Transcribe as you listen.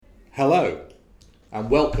Hello and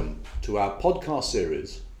welcome to our podcast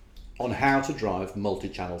series on how to drive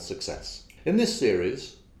multi-channel success. In this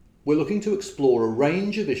series, we're looking to explore a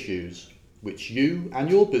range of issues which you and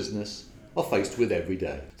your business are faced with every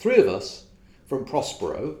day. Three of us from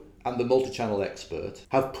Prospero and the Multi-Channel Expert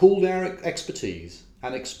have pooled our expertise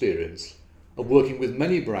and experience of working with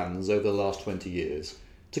many brands over the last 20 years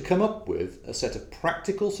to come up with a set of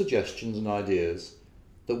practical suggestions and ideas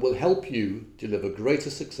that will help you deliver greater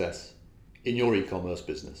success in your e-commerce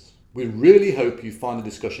business. We really hope you find the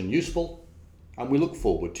discussion useful and we look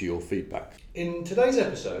forward to your feedback. In today's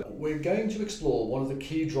episode, we're going to explore one of the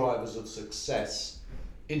key drivers of success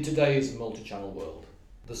in today's multi-channel world,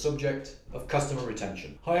 the subject of customer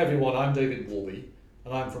retention. Hi everyone, I'm David Warby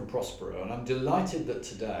and I'm from Prospero, and I'm delighted that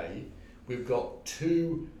today we've got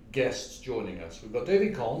two guests joining us. We've got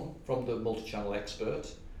David Conn from the Multi-Channel Expert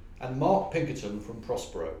and Mark Pinkerton from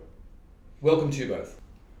Prospero. Welcome to you both.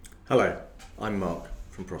 Hello, I'm Mark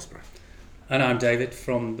from Prospero. And I'm David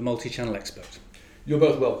from the Multi-Channel Expert. You're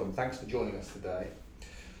both welcome. Thanks for joining us today.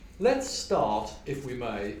 Let's start, if we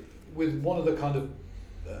may, with one of the kind of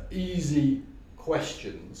easy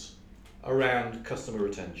questions around customer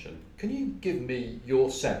retention. Can you give me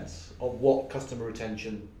your sense of what customer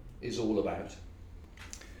retention is all about?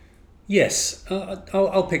 Yes,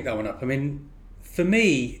 I'll pick that one up. I mean, for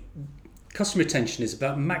me, customer retention is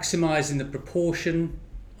about maximising the proportion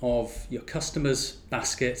of your customer's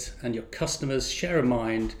basket and your customer's share of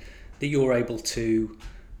mind that you're able to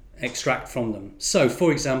extract from them. So,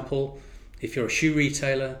 for example, if you're a shoe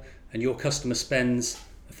retailer and your customer spends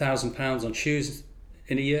 £1,000 on shoes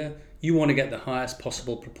in a year, you want to get the highest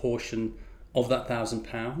possible proportion of that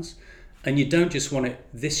 £1,000. And you don't just want it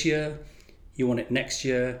this year, you want it next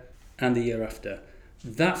year and the year after.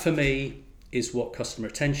 That for me is what customer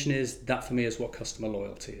retention is. That for me is what customer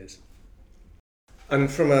loyalty is. And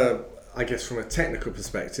from a technical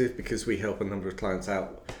perspective, because we help a number of clients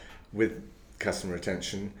out with customer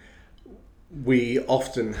retention, we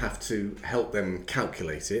often have to help them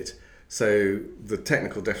calculate it. So the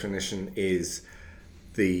technical definition is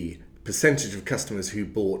the percentage of customers who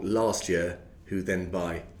bought last year who then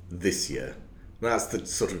buy this year. That's the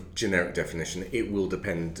sort of generic definition. It will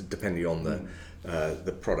depend depending on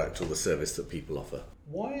the product or the service that people offer.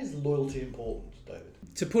 Why is loyalty important, David?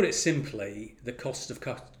 To put it simply, the cost of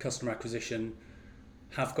customer acquisition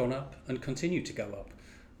have gone up and continue to go up.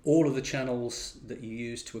 All of the channels that you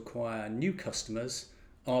use to acquire new customers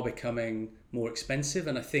are becoming more expensive,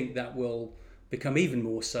 and I think that will become even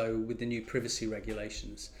more so with the new privacy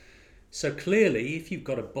regulations. So clearly, if you've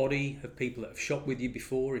got a body of people that have shopped with you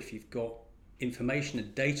before, if you've got information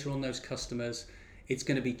and data on those customers, it's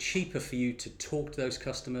going to be cheaper for you to talk to those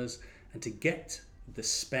customers and to get the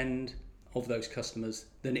spend of those customers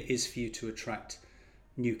than it is for you to attract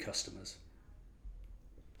new customers.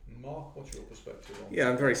 Mark, what's your perspective on that? Yeah,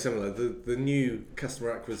 I'm very similar. The new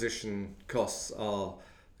customer acquisition costs are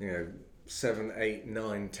 7, 8,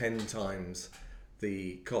 9, 10 times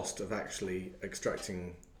the cost of actually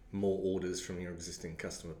extracting more orders from your existing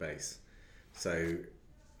customer base. So,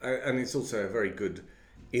 and it's also a very good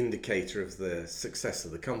indicator of the success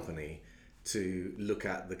of the company to look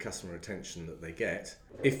at the customer retention that they get.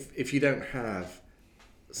 If you don't have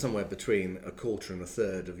somewhere between a quarter and a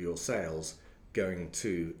third of your sales going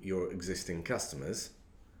to your existing customers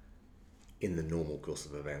in the normal course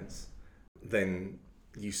of events, then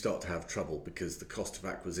you start to have trouble because the cost of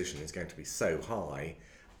acquisition is going to be so high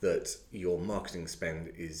that your marketing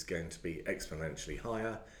spend is going to be exponentially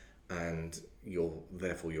higher, and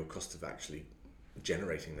therefore your cost of actually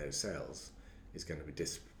generating those sales is going to be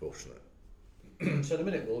disproportionate. So in a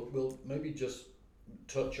minute we'll maybe just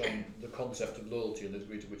touch on the concept of loyalty and the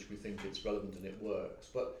degree to which we think it's relevant and it works.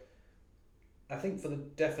 But I think for the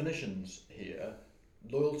definitions here,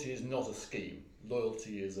 loyalty is not a scheme.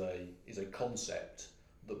 Loyalty is a concept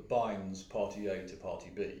that binds party A to party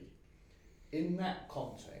B. In that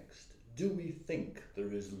context, do we think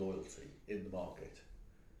there is loyalty in the market?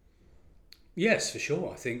 Yes, for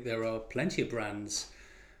sure. I think there are plenty of brands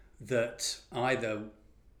that either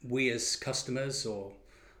we as customers or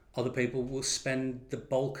other people will spend the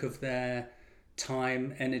bulk of their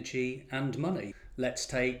time, energy and money. Let's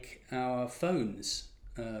take our phones.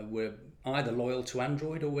 We're either loyal to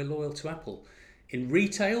Android or we're loyal to Apple. In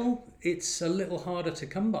retail, it's a little harder to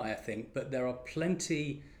come by, I think, but there are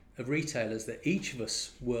plenty of retailers that each of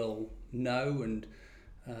us will know and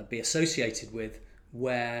be associated with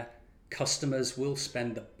where customers will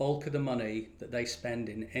spend the bulk of the money that they spend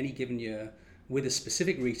in any given year with a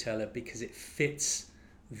specific retailer because it fits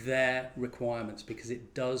their requirements, because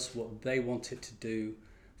it does what they want it to do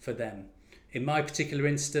for them. In my particular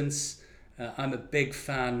instance, I'm a big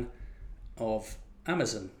fan of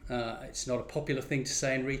Amazon. It's not a popular thing to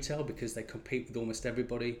say in retail because they compete with almost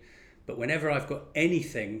everybody, but whenever I've got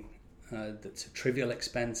anything that's a trivial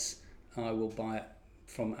expense, I will buy it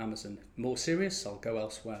from Amazon. More serious, I'll go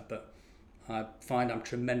elsewhere, but I find I'm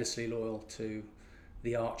tremendously loyal to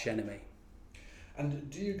the arch enemy. And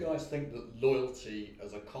do you guys think that loyalty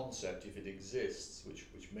as a concept, if it exists, which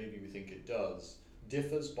maybe we think it does,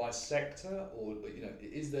 differs by sector, or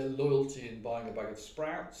is there loyalty in buying a bag of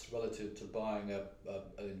Sprouts relative to buying an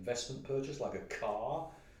investment purchase like a car?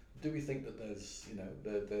 Do we think that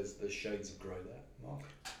there's shades of grey there, Mark?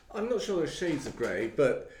 I'm not sure there's shades of grey,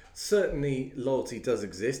 but certainly loyalty does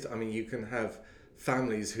exist. I mean, you can have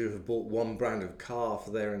families who have bought one brand of car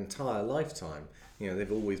for their entire lifetime.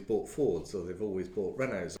 They've always bought Fords or they've always bought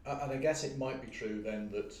Renaults. And I guess it might be true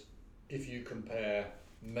then that if you compare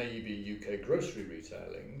maybe UK grocery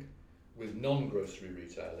retailing with non-grocery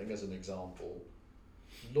retailing as an example,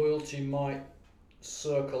 loyalty might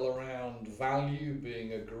circle around value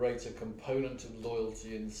being a greater component of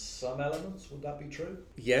loyalty in some elements. Would that be true?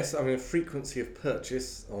 Yes, I mean frequency of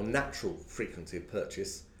purchase or natural frequency of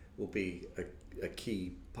purchase will be a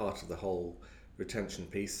key part of the whole retention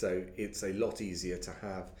piece. So it's a lot easier to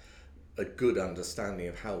have a good understanding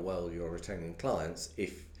of how well you're retaining clients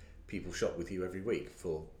if people shop with you every week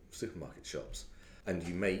for supermarket shops. And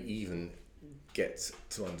you may even get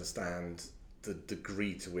to understand the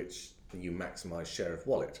degree to which you maximise share of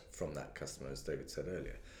wallet from that customer, as David said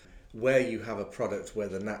earlier. Where you have a product where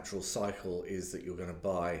the natural cycle is that you're going to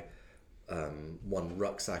buy one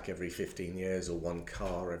rucksack every 15 years or one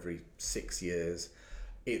car every 6 years,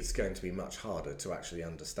 it's going to be much harder to actually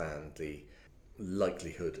understand the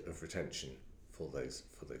likelihood of retention for those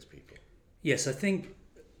people. Yes, I think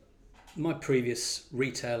my previous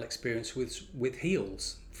retail experience with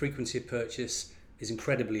Heels, frequency of purchase is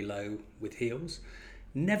incredibly low with Heels.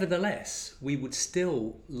 Nevertheless, we would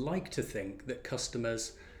still like to think that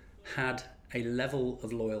customers had a level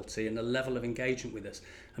of loyalty and a level of engagement with us.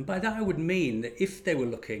 And by that I would mean that if they were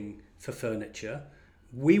looking for furniture,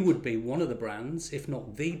 we would be one of the brands, if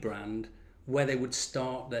not the brand, where they would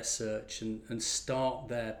start their search and start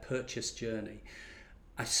their purchase journey.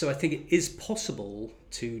 So I think it is possible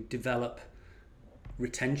to develop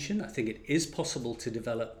retention. I think it is possible to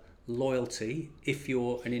develop loyalty if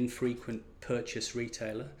you're an infrequent purchase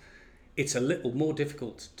retailer. It's a little more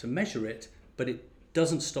difficult to measure it, but it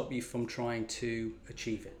doesn't stop you from trying to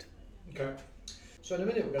achieve it. Okay. So in a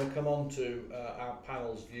minute we're going to come on to our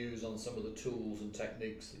panel's views on some of the tools and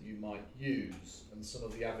techniques that you might use and some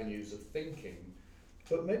of the avenues of thinking.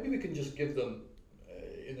 But maybe we can just give them,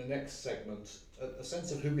 in the next segment, a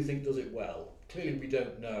sense of who we think does it well. Clearly we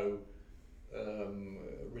don't know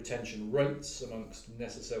retention rates amongst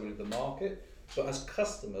necessarily the market, but as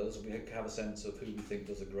customers we have a sense of who we think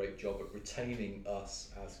does a great job at retaining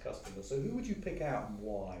us as customers. So who would you pick out and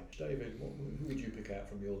why? David, who would you pick out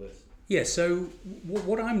from your list? Yeah, so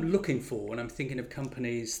what I'm looking for when I'm thinking of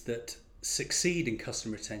companies that succeed in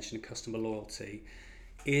customer retention and customer loyalty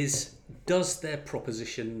is, does their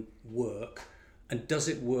proposition work and does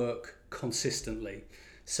it work consistently?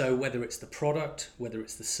 So whether it's the product, whether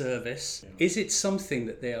it's the service, is it something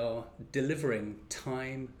that they are delivering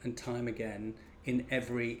time and time again in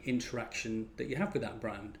every interaction that you have with that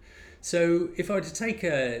brand? So if I were to take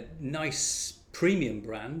a nice premium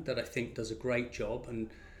brand that I think does a great job and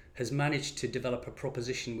has managed to develop a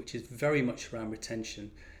proposition which is very much around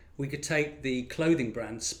retention, we could take the clothing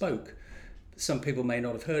brand Spoke. Some people may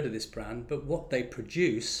not have heard of this brand, but what they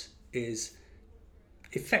produce is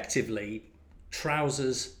effectively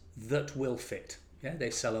trousers that will fit. Yeah, they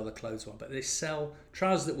sell other clothes on, but they sell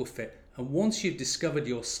trousers that will fit. And once you've discovered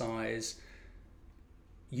your size,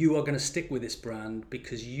 you are going to stick with this brand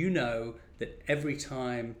because you know that every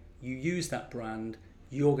time you use that brand,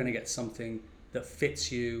 you're going to get something that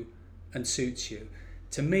fits you and suits you.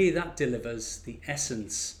 To me, that delivers the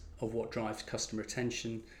essence of what drives customer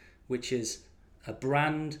retention, which is a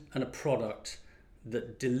brand and a product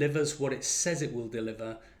that delivers what it says it will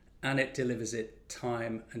deliver, and it delivers it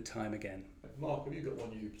time and time again. Mark, have you got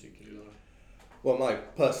one you particularly like? Well, my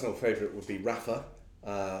personal favourite would be Rapha,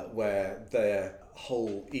 where their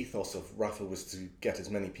whole ethos of Rapha was to get as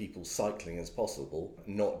many people cycling as possible,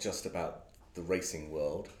 not just about the racing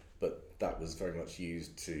world, but that was very much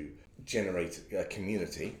used to generate a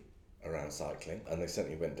community around cycling. And they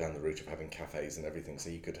certainly went down the route of having cafes and everything,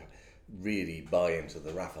 so you could really buy into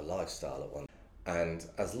the Rapha lifestyle at one. And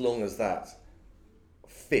as long as that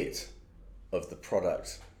fit of the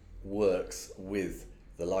product works with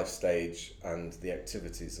the life stage and the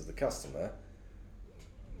activities of the customer,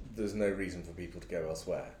 there's no reason for people to go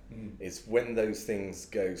elsewhere. It's when those things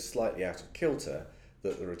go slightly out of kilter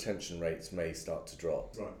that the retention rates may start to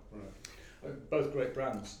drop. Right. Both great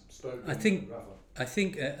brands, Spoke I think- and Rafa. I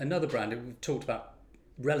think another brand, we've talked about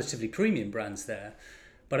relatively premium brands there,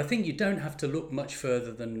 but I think you don't have to look much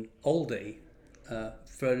further than Aldi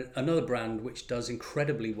for another brand which does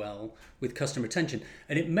incredibly well with customer retention.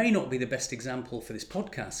 And it may not be the best example for this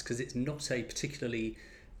podcast because it's not a particularly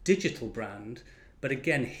digital brand, but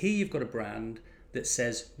again, here you've got a brand that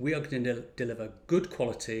says we are going to deliver good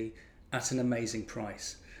quality at an amazing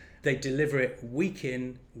price. They deliver it week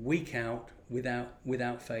in, week out,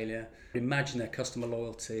 without failure. Imagine their customer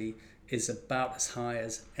loyalty is about as high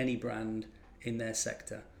as any brand in their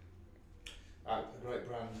sector. A great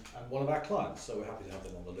brand and one of our clients, so we're happy to have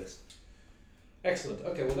them on the list. Excellent.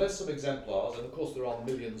 Okay, well, there's some exemplars, and of course there are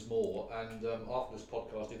millions more. And after this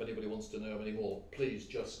podcast, if anybody wants to know any more, please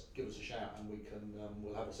just give us a shout, and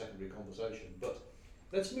we'll have a secondary conversation. But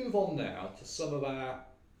let's move on now to some of our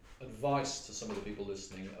advice to some of the people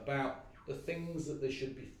listening about the things that they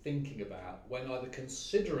should be thinking about when either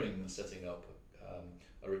considering setting up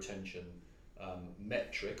a retention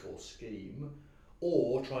metric or scheme,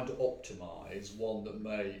 or trying to optimise one that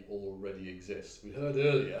may already exist. We heard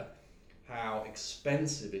earlier how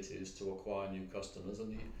expensive it is to acquire new customers,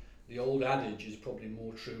 and the old adage is probably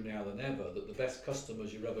more true now than ever, that the best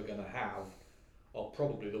customers you're ever going to have are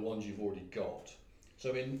probably the ones you've already got.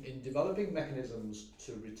 So in developing mechanisms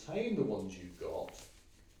to retain the ones you've got,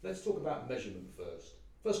 let's talk about measurement first.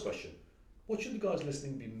 First question, what should the guys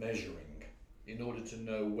listening be measuring in order to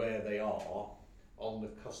know where they are on the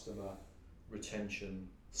customer retention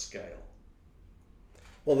scale?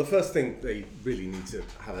 Well, the first thing they really need to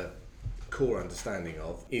have a core understanding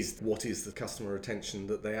of is what is the customer retention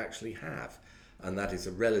that they actually have. And that is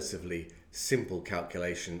a relatively simple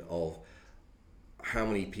calculation of how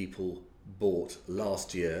many people bought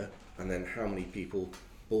last year and then how many people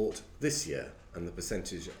bought this year. And the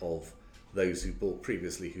percentage of those who bought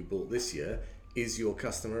previously who bought this year is your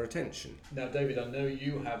customer retention. Now, David, I know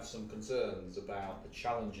you have some concerns about the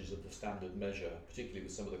challenges of the standard measure, particularly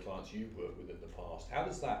with some of the clients you've worked with in the past. How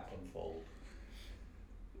does that unfold?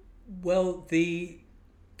 Well, the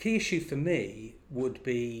key issue for me would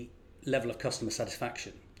be level of customer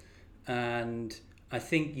satisfaction. And I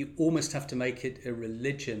think you almost have to make it a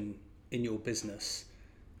religion in your business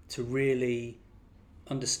to really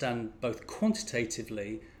understand both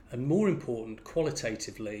quantitatively and, more important,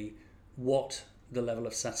 qualitatively what the level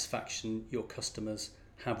of satisfaction your customers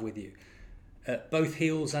have with you. At both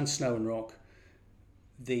Heels and Snow and Rock,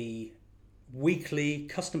 the weekly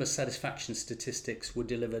customer satisfaction statistics were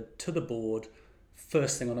delivered to the board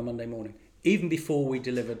first thing on a Monday morning, even before we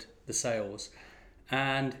delivered the sales.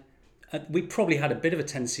 And we probably had a bit of a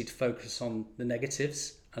tendency to focus on the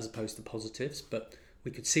negatives as opposed to positives, but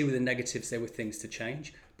we could see with the negatives there were things to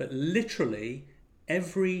change. But literally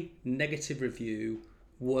every negative review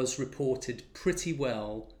was reported pretty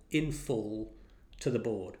well in full to the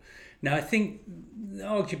board. Now, I think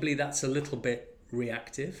arguably that's a little bit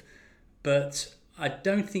reactive, but I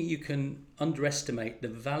don't think you can underestimate the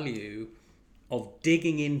value of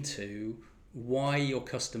digging into why your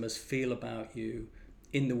customers feel about you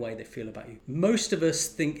in the way they feel about you. Most of us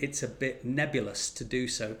think it's a bit nebulous to do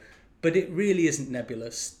so, but it really isn't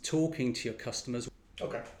nebulous talking to your customers.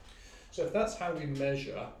 Okay, so if that's how we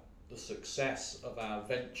measure the success of our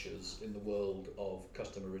ventures in the world of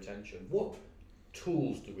customer retention, what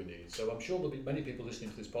tools do we need? So I'm sure there'll be many people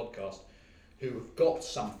listening to this podcast who have got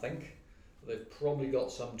something. They've probably got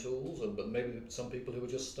some tools, but maybe some people who are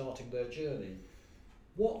just starting their journey.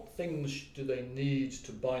 What things do they need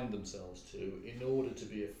to bind themselves to in order to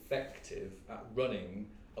be effective at running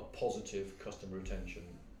a positive customer retention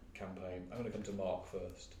campaign? I'm going to come to Mark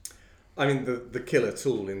first. I mean, the killer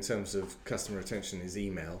tool in terms of customer retention is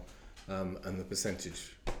email, and the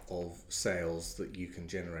percentage of sales that you can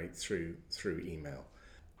generate through email.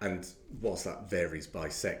 And whilst that varies by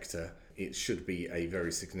sector, it should be a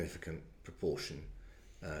very significant proportion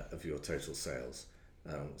of your total sales,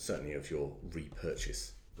 certainly of your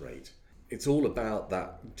repurchase rate. It's all about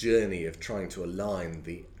that journey of trying to align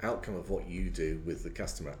the outcome of what you do with the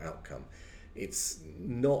customer outcome. It's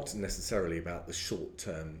not necessarily about the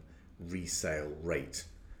short-term resale rate,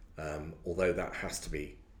 although that has to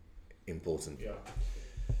be important. Yeah.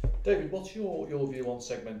 David, what's your view on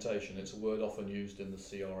segmentation? It's a word often used in the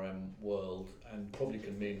CRM world and probably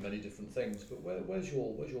can mean many different things, but where's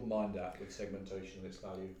your mind at with segmentation and its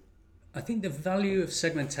value? I think the value of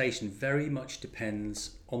segmentation very much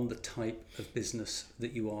depends on the type of business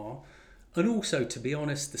that you are, and also, to be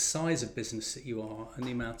honest, the size of business that you are and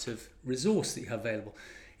the amount of resource that you have available.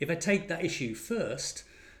 If I take that issue first,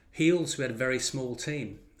 Heels, we had a very small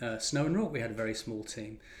team. Snow and Rock, we had a very small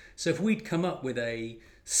team. So if we'd come up with a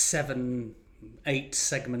 7-8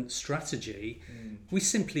 segment strategy, we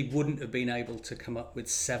simply wouldn't have been able to come up with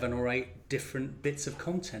 7 or 8 different bits of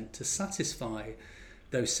content to satisfy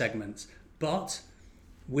those segments. But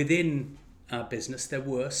within our business, there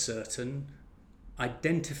were certain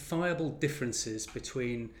identifiable differences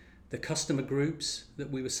between the customer groups that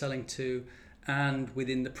we were selling to and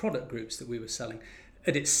within the product groups that we were selling.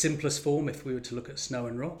 At its simplest form, if we were to look at Snow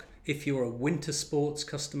and Rock, if you're a winter sports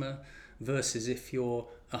customer versus if you're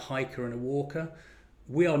a hiker and a walker,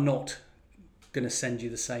 we are not going to send you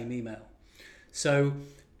the same email. So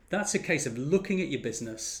that's a case of looking at your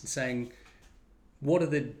business and saying, what are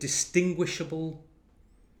the distinguishable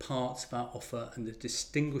parts of our offer and the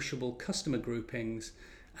distinguishable customer groupings,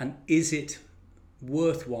 and is it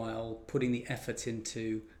worthwhile putting the effort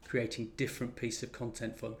into creating different pieces of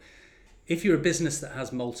content for them? If you're a business that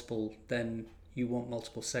has multiple, then you want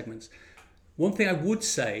multiple segments. One thing I would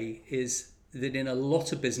say is that in a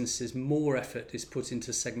lot of businesses, more effort is put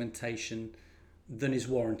into segmentation than is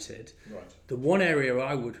warranted. Right. The one area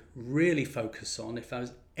I would really focus on, if I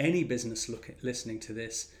was any business listening to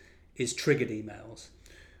this, is triggered emails.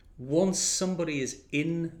 Once somebody is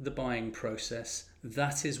in the buying process,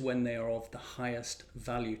 that is when they are of the highest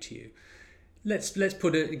value to you. Let's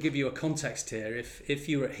give you a context here. If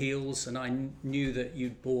you were at Heels and I knew that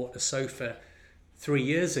you'd bought a sofa 3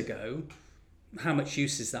 years ago, how much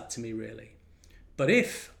use is that to me really? But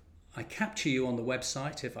if I capture you on the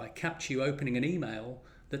website, if I capture you opening an email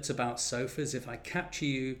that's about sofas, if I capture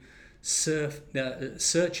you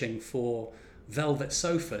searching for velvet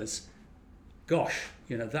sofas, gosh,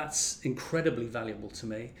 that's incredibly valuable to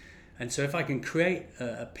me. And so if I can create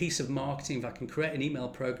a piece of marketing, if I can create an email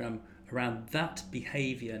program around that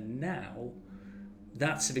behavior now,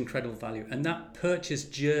 that's of incredible value. And that purchase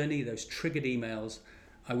journey, those triggered emails,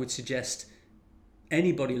 I would suggest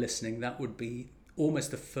anybody listening, that would be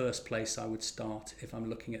almost the first place I would start if I'm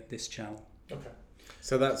looking at this channel. Okay.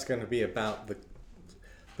 So that's going to be about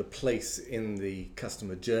the place in the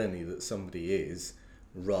customer journey that somebody is,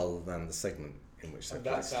 rather than the segment in which they're And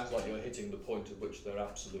that placed. sounds like you're hitting the point at which they're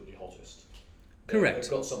absolutely hottest. Correct.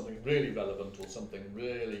 They've got something really relevant or something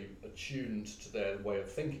really attuned to their way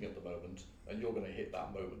of thinking at the moment, and you're going to hit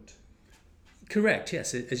that moment. Correct,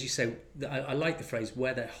 yes. As you say, I like the phrase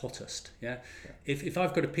where they're hottest. Yeah. If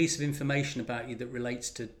I've got a piece of information about you that relates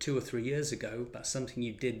to 2 or 3 years ago, about something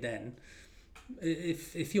you did then,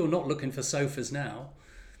 if you're not looking for sofas now,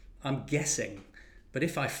 I'm guessing. But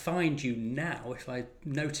if I find you now, if I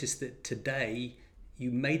notice that today you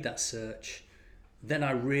made that search, then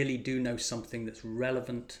I really do know something that's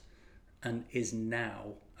relevant and is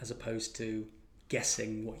now, as opposed to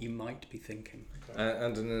guessing what you might be thinking.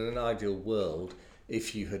 And in an ideal world,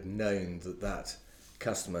 if you had known that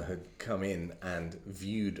customer had come in and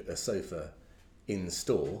viewed a sofa in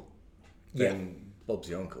store, then Bob's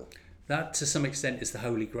your uncle. That, to some extent, is the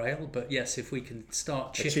holy grail. But yes, if we can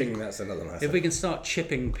start chipping, Achieving that's another matter. if we can start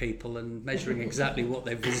chipping people and measuring exactly what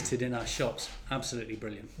they've visited in our shops, absolutely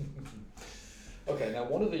brilliant. Okay, now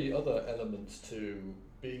one of the other elements to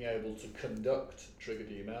being able to conduct triggered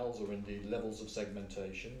emails, or indeed levels of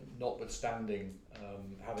segmentation, notwithstanding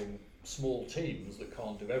having small teams that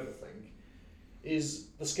can't do everything, is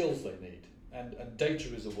the skills they need. And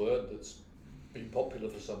data is a word that's been popular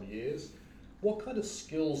for some years. What kind of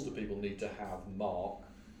skills do people need to have, Mark,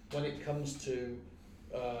 when it comes to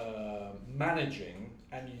managing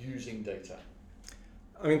and using data?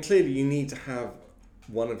 I mean, clearly you need to have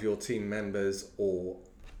one of your team members or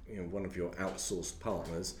one of your outsourced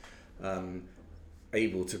partners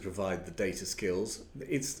able to provide the data skills.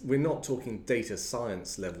 We're not talking data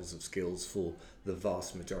science levels of skills for the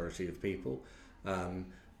vast majority of people,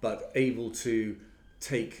 but able to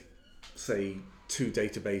take, say, 2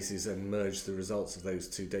 databases and merge the results of those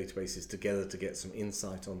 2 databases together to get some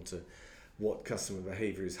insight onto what customer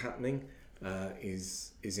behaviour is happening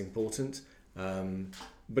is important.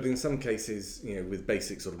 But in some cases, with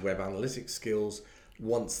basic sort of web analytics skills,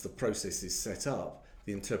 once the process is set up,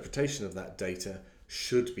 the interpretation of that data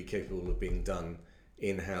should be capable of being done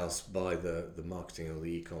in-house by the marketing or the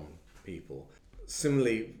e-com people.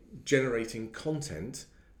 Similarly, generating content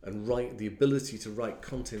and the ability to write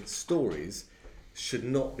content stories should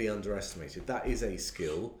not be underestimated. That is a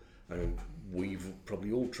skill. I mean, we've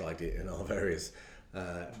probably all tried it in our various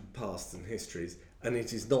past and histories, and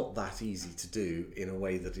it is not that easy to do in a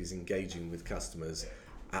way that is engaging with customers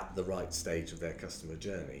at the right stage of their customer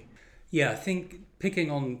journey. Yeah, I think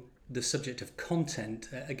picking on the subject of content,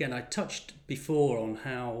 again, I touched before on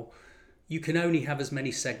how you can only have as many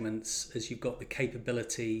segments as you've got the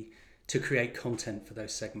capability to create content for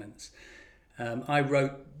those segments. I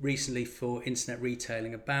wrote recently for Internet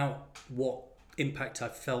Retailing about what impact I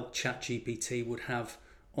felt ChatGPT would have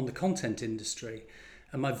on the content industry.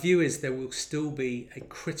 And my view is there will still be a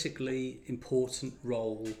critically important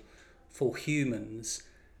role for humans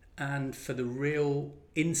and for the real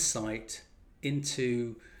insight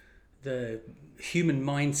into the human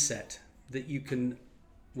mindset that you can,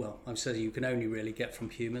 well, I'm saying you can only really get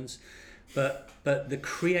from humans, but the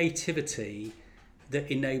creativity that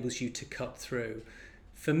enables you to cut through.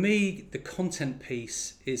 For me, the content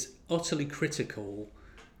piece is utterly critical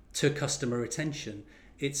to customer retention.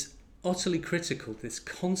 It's utterly critical, this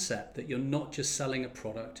concept that you're not just selling a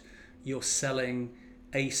product, you're selling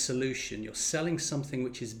a solution. You're selling something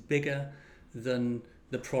which is bigger than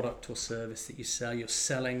the product or service that you sell. You're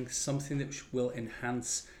selling something that will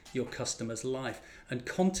enhance your customer's life. And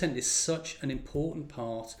content is such an important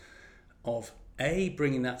part of A,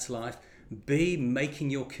 bringing that to life, B, making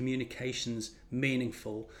your communications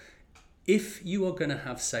meaningful. If you are going to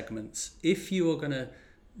have segments, if you are going to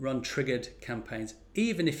run triggered campaigns,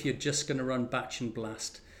 even if you're just going to run batch and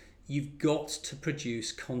blast, you've got to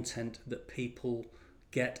produce content that people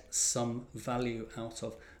get some value out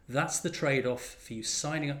of. That's the trade-off for you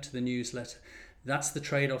signing up to the newsletter. That's the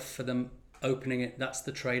trade-off for them opening it. That's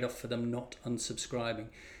the trade-off for them not unsubscribing.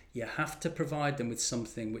 You have to provide them with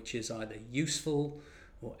something which is either useful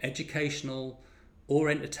or educational or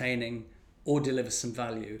entertaining or deliver some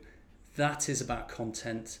value. That is about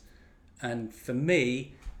content. And for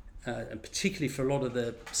me, and particularly for a lot of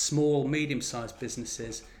the small, medium-sized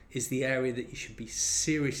businesses, is the area that you should be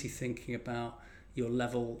seriously thinking about your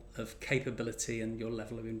level of capability and your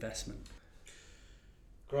level of investment.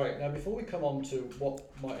 Great. Now, before we come on to what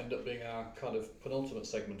might end up being our kind of penultimate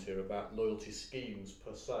segment here about loyalty schemes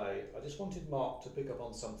per se, I just wanted Mark to pick up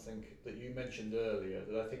on something that you mentioned earlier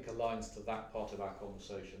that I think aligns to that part of our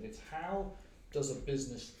conversation. It's how does a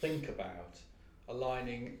business think about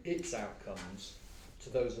aligning its outcomes to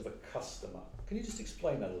those of a customer? Can you just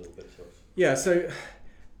explain that a little bit to us? Yeah, so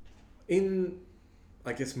in,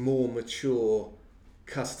 I guess, more mature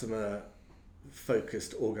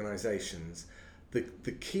customer-focused organisations, the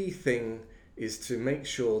key thing is to make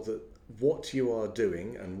sure that what you are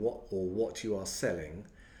doing and what you are selling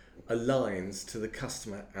aligns to the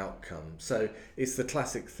customer outcome. So it's the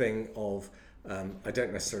classic thing of I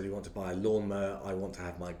don't necessarily want to buy a lawnmower, I want to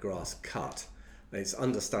have my grass cut. It's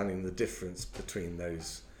understanding the difference between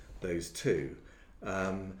those two.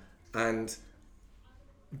 And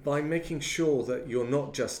by making sure that you're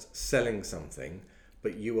not just selling something,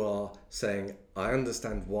 but you are saying, I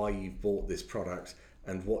understand why you've bought this product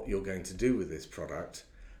and what you're going to do with this product,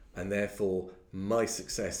 and therefore my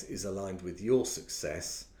success is aligned with your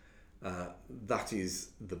success, that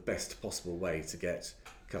is the best possible way to get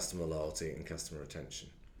customer loyalty and customer retention.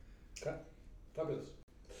 Okay, fabulous.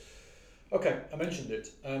 Okay, I mentioned it.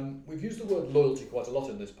 We've used the word loyalty quite a lot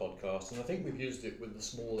in this podcast, and I think we've used it with the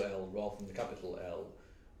small L rather than the capital L.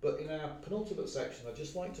 But in our penultimate section, I'd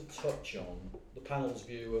just like to touch on the panel's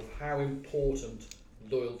view of how important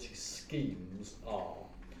loyalty schemes are.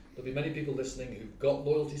 There'll be many people listening who've got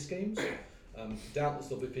loyalty schemes. Doubtless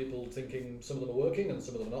there'll be people thinking some of them are working and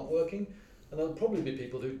some of them are not working. And there'll probably be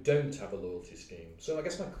people who don't have a loyalty scheme. So I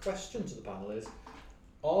guess my question to the panel is,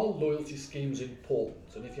 are loyalty schemes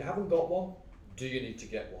important? And if you haven't got one, do you need to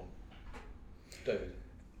get one? David?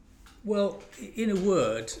 Well, in a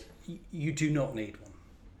word, you do not need one.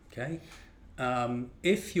 Okay,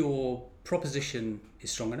 if your proposition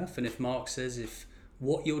is strong enough, and if Mark says if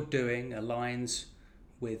what you're doing aligns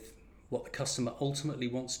with what the customer ultimately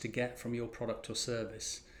wants to get from your product or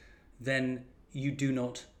service, then you do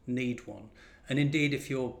not need one. And indeed, if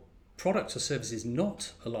your product or service is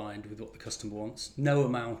not aligned with what the customer wants, no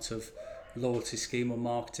amount of loyalty scheme or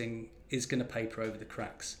marketing is going to paper over the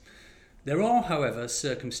cracks. There are, however,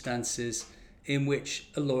 circumstances in which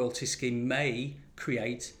a loyalty scheme may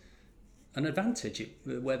create an advantage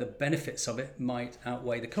where the benefits of it might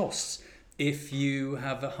outweigh the costs. If you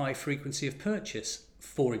have a high frequency of purchase,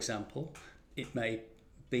 for example, it may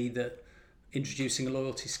be that introducing a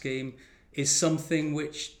loyalty scheme is something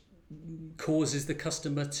which causes the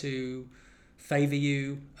customer to favour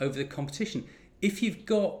you over the competition. If you've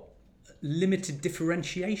got limited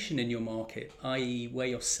differentiation in your market, i.e. where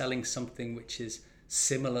you're selling something which is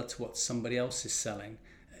similar to what somebody else is selling,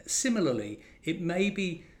 similarly, it may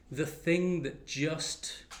be the thing that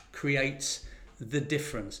just creates the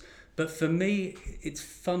difference. But for me, it's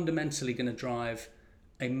fundamentally going to drive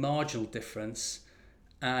a marginal difference,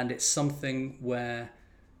 and it's something where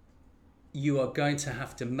you are going to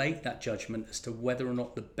have to make that judgment as to whether or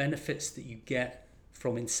not the benefits that you get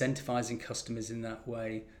from incentivizing customers in that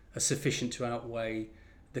way are sufficient to outweigh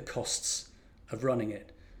the costs of running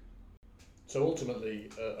it. So ultimately,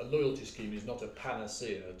 a loyalty scheme is not a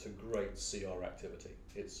panacea to great CR activity.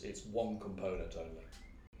 It's one component only.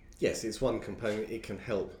 Yes, it's one component. It can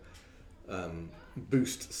help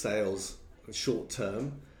boost sales short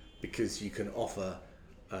term because you can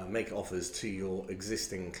make offers to your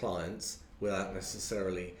existing clients without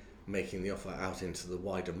necessarily making the offer out into the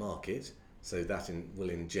wider market. So that will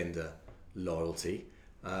engender loyalty.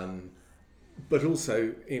 But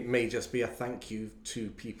also, it may just be a thank you to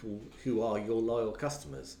people who are your loyal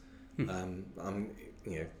customers.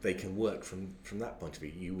 They can work from that point of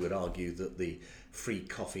view. You would argue that the free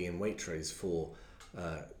coffee and Waitrose for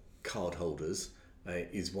card holders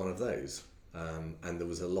is one of those. And there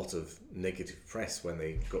was a lot of negative press when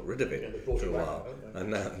they got rid of it for a while,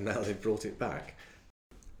 and now they've brought it back.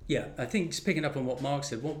 Yeah, I think just picking up on what Mark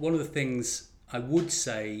said, one of the things I would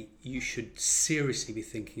say you should seriously be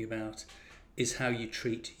thinking about is how you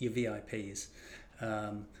treat your VIPs.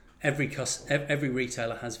 Every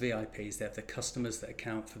retailer has VIPs. They have the customers that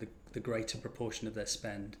account for the greater proportion of their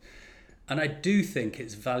spend. And I do think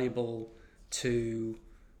it's valuable to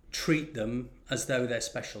treat them as though they're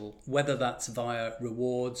special, whether that's via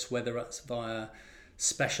rewards, whether that's via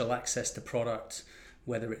special access to product,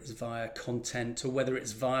 whether it's via content, or whether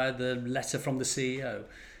it's via the letter from the CEO.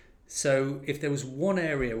 So if there was one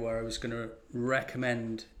area where I was going to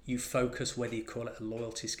recommend you focus, whether you call it a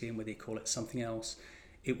loyalty scheme, whether you call it something else,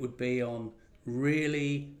 it would be on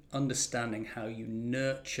really understanding how you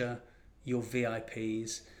nurture your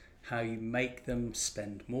VIPs, how you make them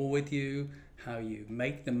spend more with you, how you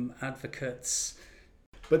make them advocates.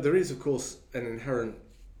 But there is, of course, an inherent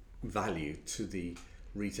value to the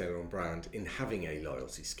retailer and brand in having a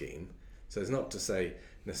loyalty scheme. So it's not to say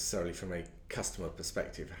necessarily from a customer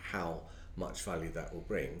perspective how much value that will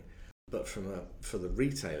bring, but for the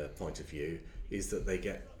retailer point of view is that they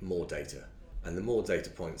get more data, and the more data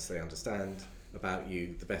points they understand about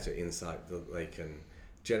you, the better insight that they can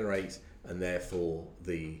generate, and therefore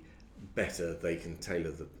the better they can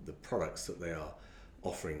tailor the products that they are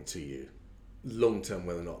offering to you. Long term,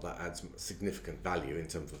 whether or not that adds significant value in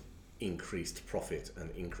terms of increased profit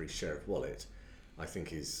and increased share of wallet, I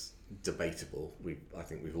think is debatable. I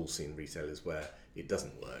think we've all seen retailers where it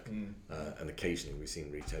doesn't work, and occasionally we've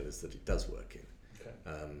seen retailers that it does work in.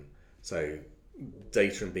 Okay. So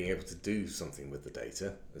data and being able to do something with the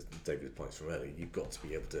data, as David points from earlier, you've got to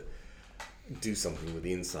be able to do something with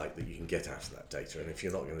the insight that you can get out of that data. And if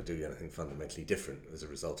you're not going to do anything fundamentally different as a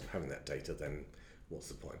result of having that data, then what's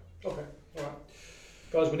the point? Okay, all right.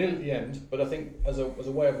 Guys, we're nearly at the end, but I think as a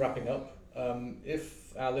way of wrapping up,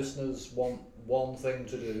 if our listeners want one thing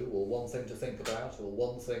to do, or one thing to think about, or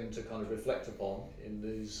one thing to kind of reflect upon in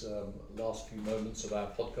these last few moments of our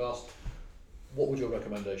podcast, what would your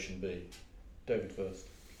recommendation be? David first.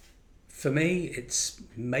 For me, it's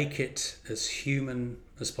make it as human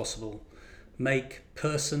as possible. Make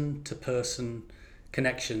person-to-person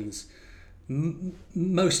connections.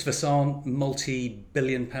 Most of us aren't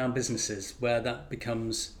multi-billion-pound businesses where that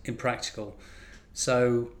becomes impractical.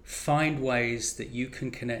 So find ways that you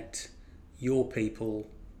can connect your people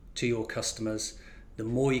to your customers. The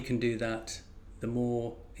more you can do that, the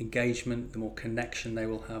more engagement, the more connection they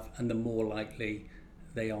will have, and the more likely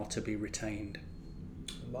they are to be retained.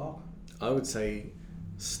 Mark? I would say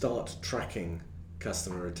start tracking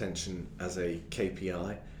customer retention as a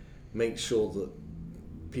KPI. Make sure that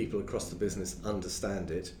people across the business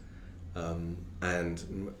understand it,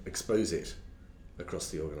 and expose it across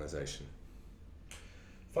the organisation.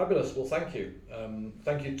 Fabulous. Well, thank you.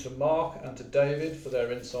 Thank you to Mark and to David for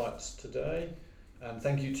their insights today, and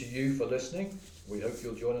thank you to you for listening. We hope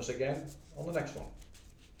you'll join us again on the next one.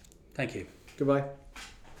 Thank you. Goodbye.